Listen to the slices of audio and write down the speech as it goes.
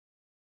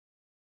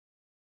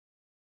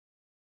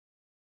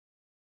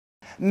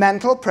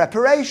mental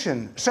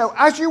preparation. So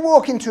as you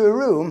walk into a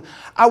room,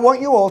 I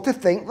want you all to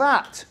think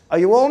that. Are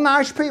you all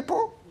nice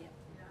people?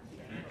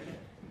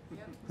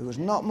 There was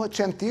not much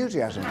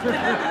enthusiasm.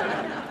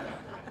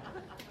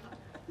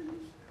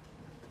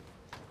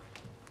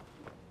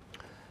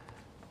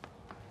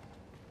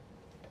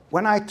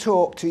 When I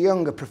talk to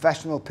younger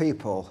professional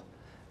people,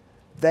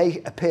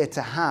 they appear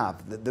to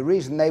have that the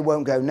reason they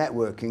won't go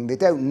networking, they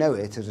don't know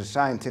it as a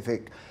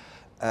scientific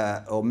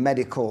or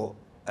medical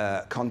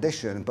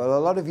condition, but a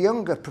lot of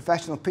younger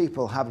professional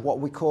people have what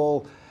we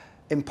call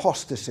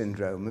imposter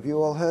syndrome. Have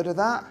you all heard of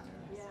that?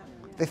 Yeah.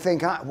 They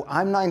think,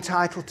 I'm not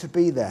entitled to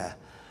be there.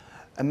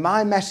 And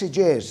my message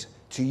is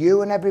to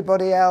you and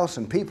everybody else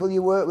and people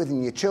you work with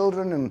and your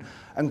children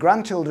and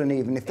grandchildren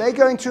even, if they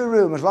go into a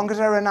room, as long as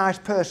they're a nice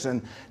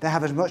person, they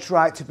have as much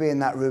right to be in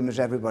that room as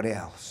everybody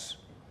else.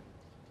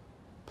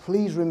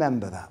 Please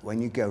remember that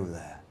when you go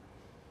there.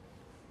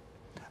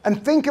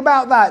 And think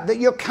about that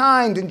you're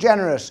kind and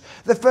generous.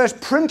 The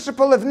first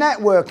principle of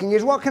networking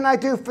is, what can I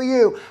do for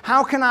you?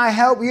 How can I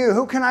help you?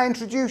 Who can I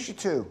introduce you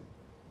to?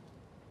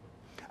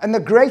 And the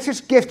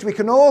greatest gift we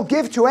can all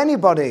give to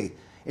anybody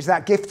is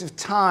that gift of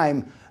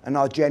time and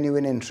our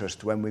genuine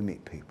interest when we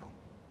meet people.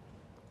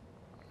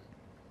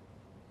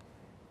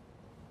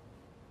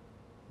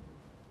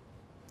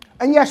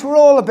 And yes, we're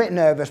all a bit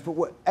nervous,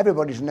 but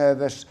everybody's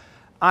nervous.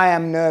 I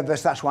am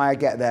nervous, that's why I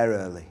get there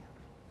early.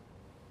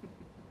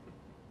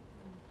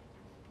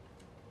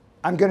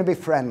 I'm going to be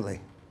friendly.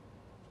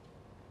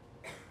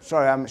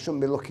 Sorry, I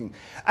shouldn't be looking.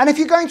 And if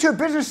you're going to a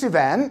business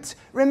event,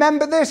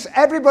 remember this,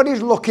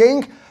 everybody's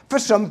looking for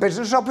some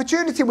business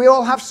opportunity. We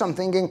all have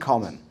something in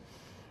common.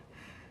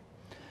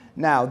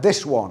 Now,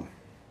 this one.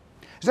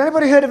 Has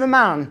anybody heard of a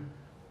man,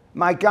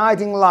 my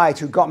guiding light,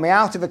 who got me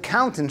out of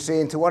accountancy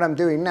into what I'm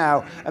doing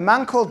now? A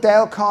man called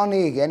Dale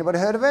Carnegie. Anybody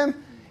heard of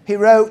him? He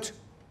wrote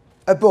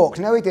a book.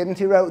 No, he didn't.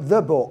 He wrote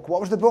the book.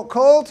 What was the book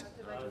called?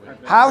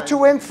 How to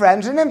Win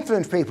Friends and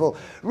Influence People.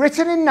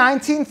 Written in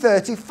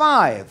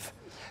 1935.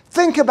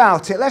 Think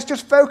about it. Let's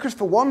just focus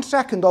for 1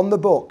 second on the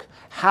book.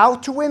 How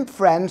to Win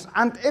Friends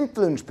and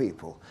Influence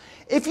People.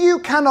 If you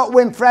cannot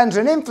win friends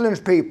and influence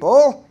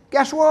people,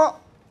 guess what?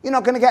 You're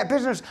not going to get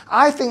business.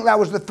 I think that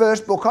was the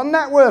first book on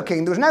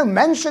networking. There was no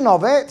mention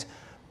of it,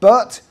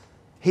 but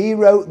he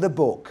wrote the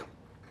book.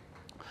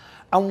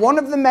 And one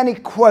of the many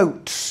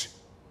quotes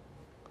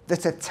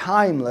that are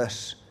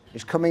timeless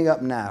is coming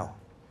up now.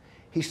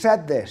 He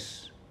said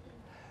this: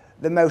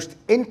 the most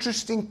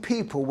interesting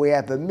people we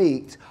ever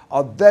meet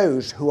are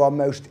those who are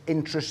most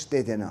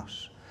interested in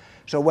us.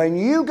 So when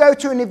you go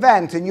to an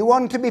event and you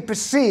want to be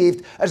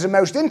perceived as the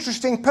most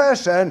interesting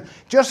person,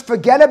 just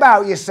forget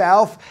about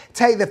yourself,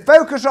 take the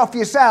focus off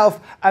yourself,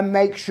 and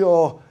make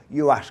sure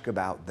you ask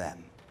about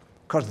them.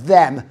 Because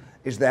them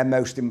is their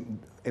most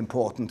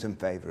important and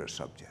favourite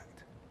subject.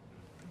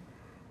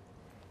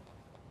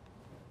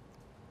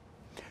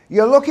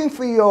 You're looking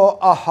for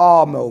your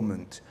aha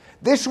moment.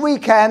 This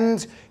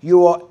weekend,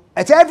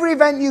 at every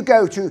event you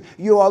go to,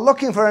 you are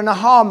looking for an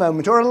aha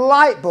moment or a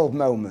light bulb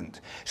moment.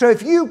 So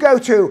if you go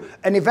to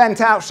an event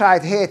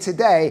outside here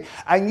today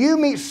and you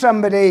meet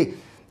somebody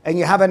and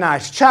you have a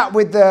nice chat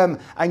with them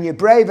and you're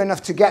brave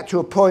enough to get to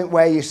a point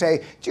where you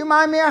say, do you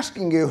mind me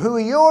asking you, who are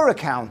your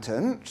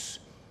accountants?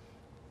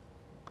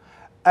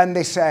 And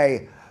they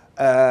say,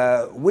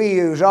 we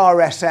use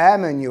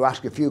RSM, and you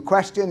ask a few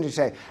questions. You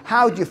say,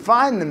 how do you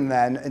find them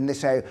then? And they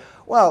say,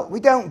 well, we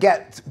don't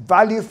get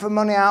value for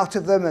money out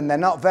of them, and they're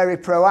not very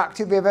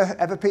proactive. Have you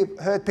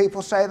ever heard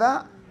people say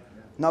that?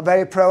 Not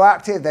very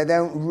proactive. They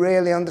don't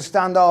really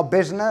understand our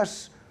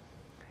business.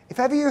 If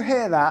ever you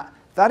hear that,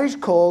 that is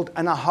called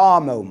an aha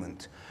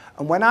moment.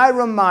 And when I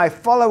run my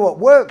follow-up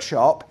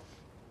workshop,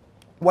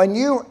 when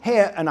you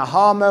hear an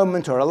aha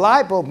moment or a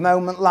light bulb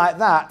moment like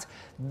that,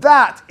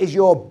 that is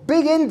your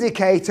big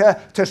indicator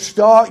to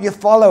start your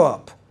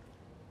follow-up.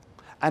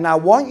 And I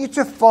want you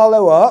to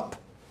follow up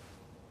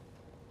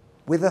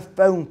with a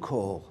phone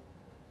call.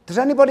 Does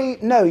anybody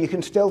know you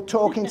can still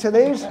talk into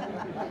these?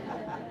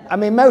 I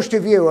mean, most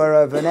of you are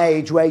of an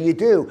age where you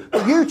do.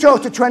 But you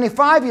talk to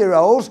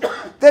 25-year-olds,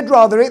 they'd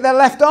rather eat their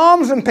left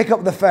arms than pick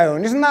up the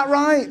phone. Isn't that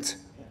right?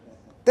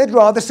 They'd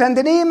rather send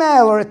an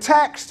email or a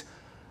text.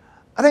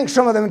 I think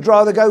some of them would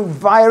rather go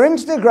via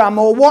Instagram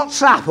or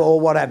WhatsApp or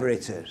whatever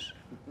it is.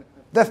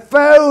 The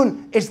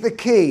phone is the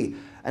key.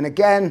 And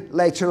again,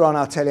 later on,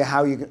 I'll tell you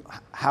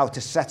how to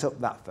set up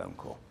that phone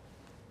call.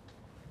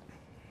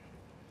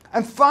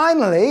 And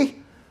finally,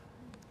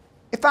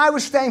 if I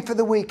was staying for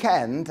the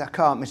weekend, I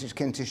can't, Mrs.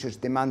 Kintish has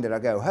demanded I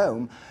go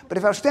home, but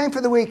if I was staying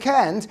for the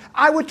weekend,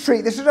 I would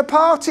treat this as a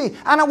party.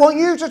 And I want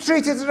you to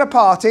treat it as a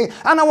party,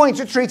 and I want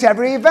you to treat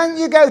every event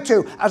you go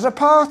to as a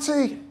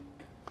party.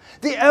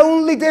 The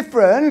only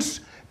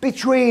difference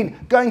between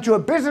going to a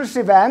business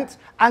event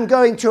and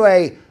going to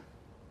a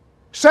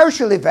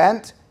social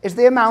event is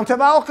the amount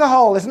of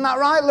alcohol. Isn't that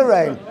right,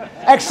 Lorraine?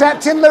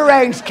 Except in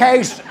Lorraine's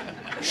case,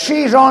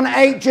 she's on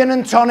 8 gin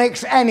and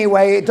tonics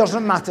anyway. It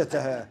doesn't matter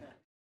to her.